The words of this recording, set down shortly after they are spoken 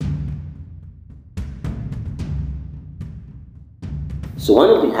So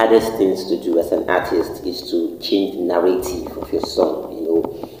one of the hardest things to do as an artist is to change the narrative of your song,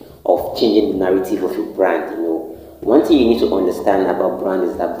 of changing the narrative of your brand. One thing you need to understand about brand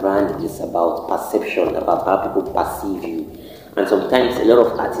is that brand is about perception, about how people perceive you. And sometimes a lot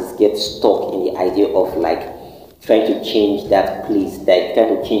of artists get stuck in the idea of like trying to change that place, like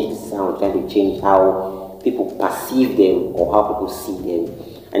trying to change the sound, trying to change how people perceive them or how people see them.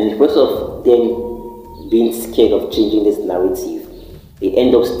 And because of them being scared of changing this narrative, they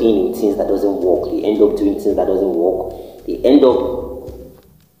end up staying in things that doesn't work. They end up doing things that doesn't work. They end up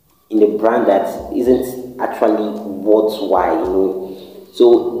in a brand that isn't actually worthwhile.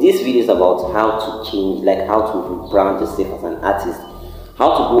 So this video is about how to change, like how to rebrand yourself as an artist,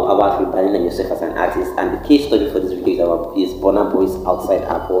 how to go about rebranding yourself as an artist. And the case study for this video is Burna Boy's Outside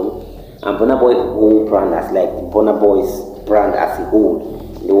album, and Burna Boy's whole brand as like the Burna Boy's brand as a whole,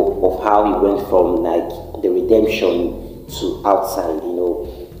 of how he went from like the redemption to outside.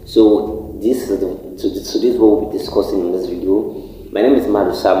 So this is what we'll be discussing in this video. My name is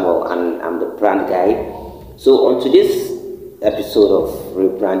Madu Samuel and I'm the brand guy. So on today's episode of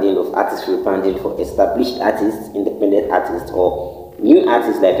rebranding, of artist rebranding for established artists, independent artists, or new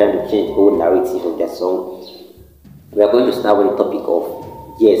artists that are trying to change the whole narrative of their song, we are going to start with the topic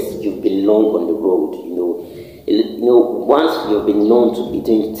of, yes, you've been long on the road. Once you've been known to be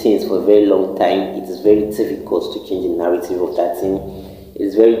doing things for a very long time, it is very difficult to change the narrative of that thing. It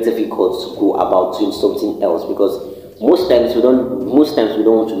is very difficult to go about doing something else, because most times we don't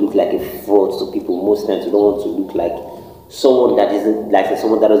want to look like a fraud to people. Most times we don't want to look like someone that isn't, like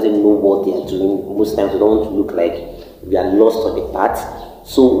someone that doesn't know what they are doing. Most times we don't want to look like we are lost on the path.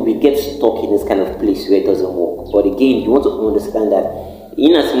 So we get stuck in this kind of place where it doesn't work. But again, you want to understand that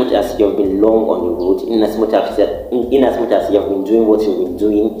in as much as you have been long on the road, in as much as you have been doing what you've been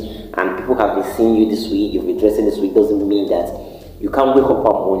doing, and people have been seeing you this way, you've been dressing this way, doesn't mean that you can't wake up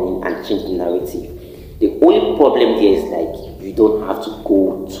one morning and change the narrative. The only problem there is like you don't have to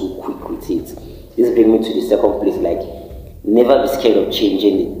go too quick with it. This brings me to the second place, like never be scared of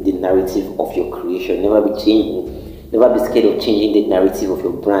changing the narrative of your creation. Never be scared of changing the narrative of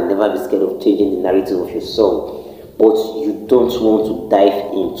your brand. Never be scared of changing the narrative of your song. But you don't want to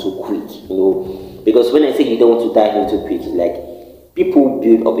dive in too quick, because when I say you don't want to dive in too quick, like people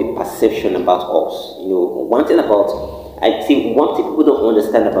build up a perception about us. One thing people don't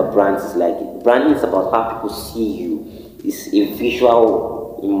understand about brands is like branding is about how people see you. It's a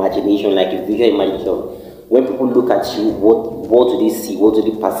visual imagination, When people look at you, what do they see? What do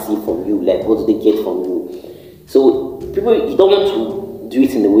they perceive from you? Like what do they get from you? So you don't want to do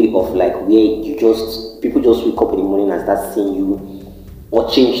it in the way of like where people just wake up in the morning and start seeing you or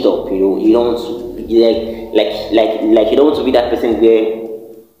changed up. You don't want to be you don't want to be that person where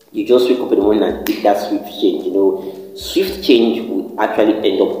you just wake up in the morning and take that swift change. Swift change will actually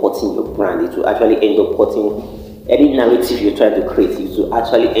end up hurting your brand. It will actually end up hurting any narrative you're trying to create. It will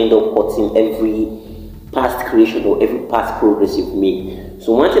actually end up hurting every past creation or every past progress you've made.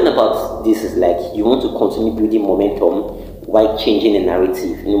 So one thing about this is like you want to continue building momentum while changing the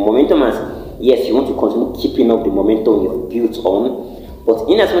narrative. Momentum as, yes, you want to continue keeping up the momentum you've built on, but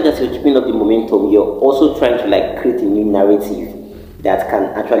in as much as you're keeping up the momentum, you're also trying to like create a new narrative that can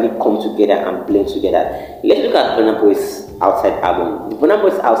actually come together and blend together. Let's look at Burna Boy's Outside album. The Burna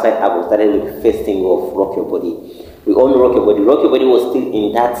Boy's Outside album started with the first single of Rock Your Body. We all know Rock Your Body. Rock Your Body was still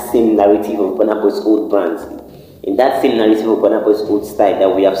in that same narrative of Burna Boy's old brands, in that same narrative of Burna Boy's old style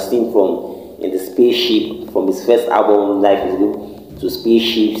that we have seen from in the Spaceship, from his first album Life Is Good, to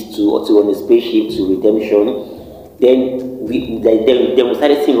Spaceships, to On the Spaceship, to Redemption. Then we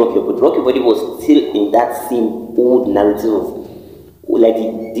started seeing Rock Your Body. Rock Your Body was still in that same old narrative of like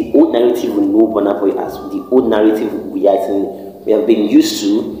the old narrative we know Burna Boy as, the old narrative we have been used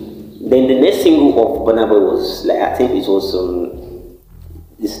to. Then the next single of Burna Boy was like, I think it was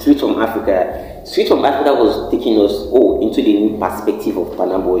the Street from Africa. Street from Africa was taking us into the new perspective of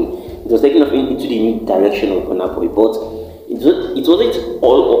Burna Boy. It was taking us into the new direction of Burna Boy, but it wasn't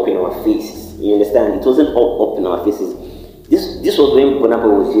all up in our faces. You understand? It wasn't all up in our faces. This was when Burna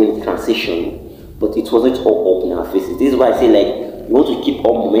Boy was doing the transition, but it wasn't all up in our faces. This is why I say like you want to keep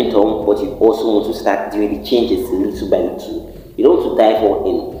up momentum, but you also want to start doing the changes little by little. You don't want to dive all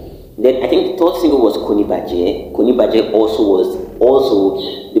in. Then I think the third single was Koni Baje. Koni Baje was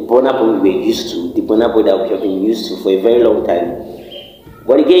the Burna Boy we were used to, the Burna Boy that we have been used to for a very long time.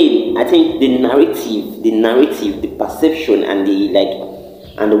 But again, I think the narrative, the perception, and the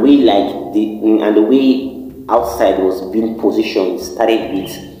way outside was being positioned started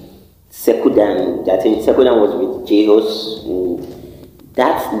with Sekou Dan. I think Sekou Dan was with J-Hus.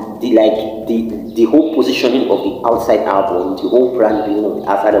 the whole positioning of the outside album, the whole brand building of the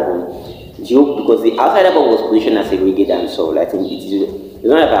outside album, because the outside album was positioned as a reggae dancehall. I think it's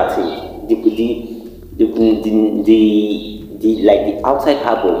not about it. The outside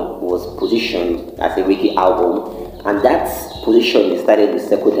album was positioned as a reggae album, and that position started with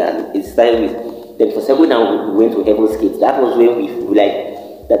Second Dan. It started with, then for Second Dan we went to Heaven's Gate. That was when we like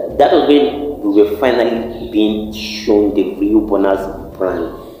that was when we were finally being shown the real Burna's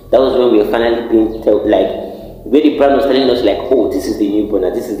brand. That was when we were finally being told, like, where the brand was telling us, like, oh, this is the new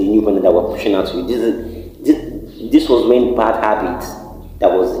Burna, this is the new Burna that we're pushing out to you. This was when Bad Habits,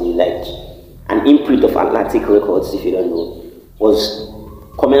 that was like an imprint of Atlantic Records, if you don't know, was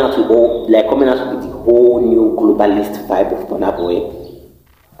coming out with the whole new globalist vibe of Burna Boy.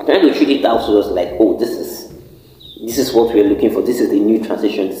 I'm trying to treat it out to us like, oh, this is what we're looking for. This is the new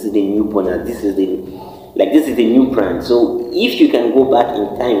transition. This is the new Burna. This is the new brand. So if you can go back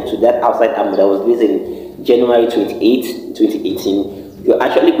in time to that outside album that was released in January 28, 2018, you're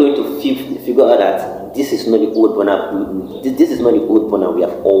actually going to figure out that this is not the old Burna. This is not the old Burna we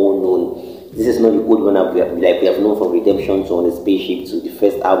have all known. This is not the old Burna we have known from Redemption to On the Spaceship to the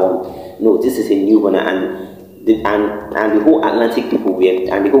first album. No, this is a new Burna, and the whole Atlantic people were,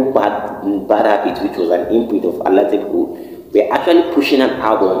 and the whole Bad Habit, which was an imprint of Atlantic people, were actually pushing an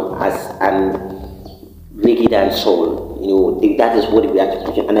album as an reggae dancehall. That is what we actually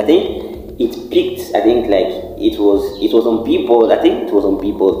pushing, and I think it peaked. I think like it was on Billboard. I think it was on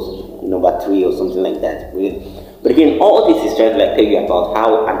Billboard number 3 or something like that. But again, all this is trying to like tell you about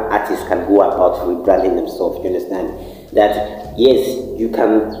how an artist can go about rebranding themselves. You understand that yes, you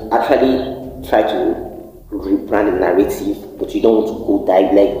can actually try to rebrand a narrative, but you don't want to go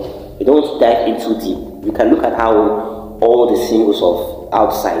you don't want to dive into deep. You can look at how all the singles of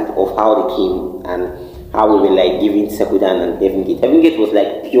outside of how they came and how we were like giving Second Dan and Heaven Gate. Heaven Gate was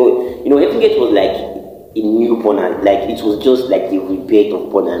like pure, Heaven Gate was like a new Burna, like it was just like the rebirth of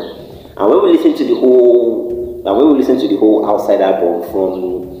Burna. And when we listen to the whole outside album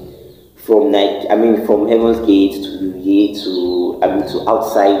from Heaven's Gate to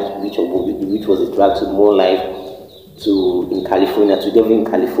Outside, which was a drag to More Life, to In California, to Devil in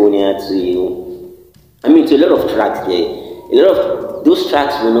California, to a lot of tracks there. A lot of those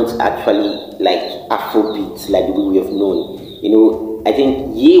tracks were not actually like Afrobeats like the way we have known. I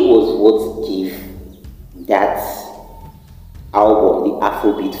think Ye was what gave that album the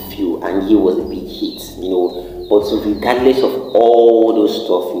Afrobeat feel, and Ye was a big hit, But regardless of all those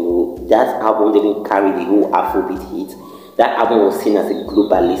stuff, that album didn't carry the whole Afrobeat hit. That album was seen as a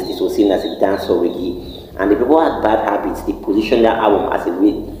globalist. It was seen as a dancehall reggae, and the people had Bad Habits. They positioned that album as a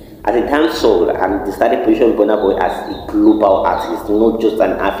dancehall, and they started positioning Burna Boy as a global artist, not just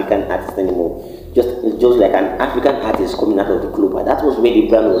an African artist anymore. Just like an African artist coming out of the global. That was where the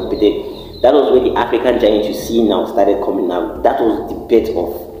brand was better. That was where the African giant you see now started coming out. That was the birth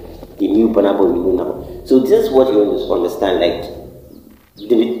of the new Burna Boy we know now. So this is what you understand, like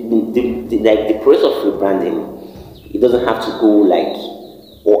the process of rebranding. It doesn't have to go like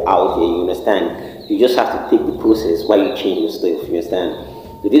all out here. You understand? You just have to take the process while you change your stuff. You understand?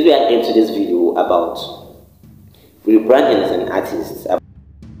 So this is where I end to this video about rebranding as an artist.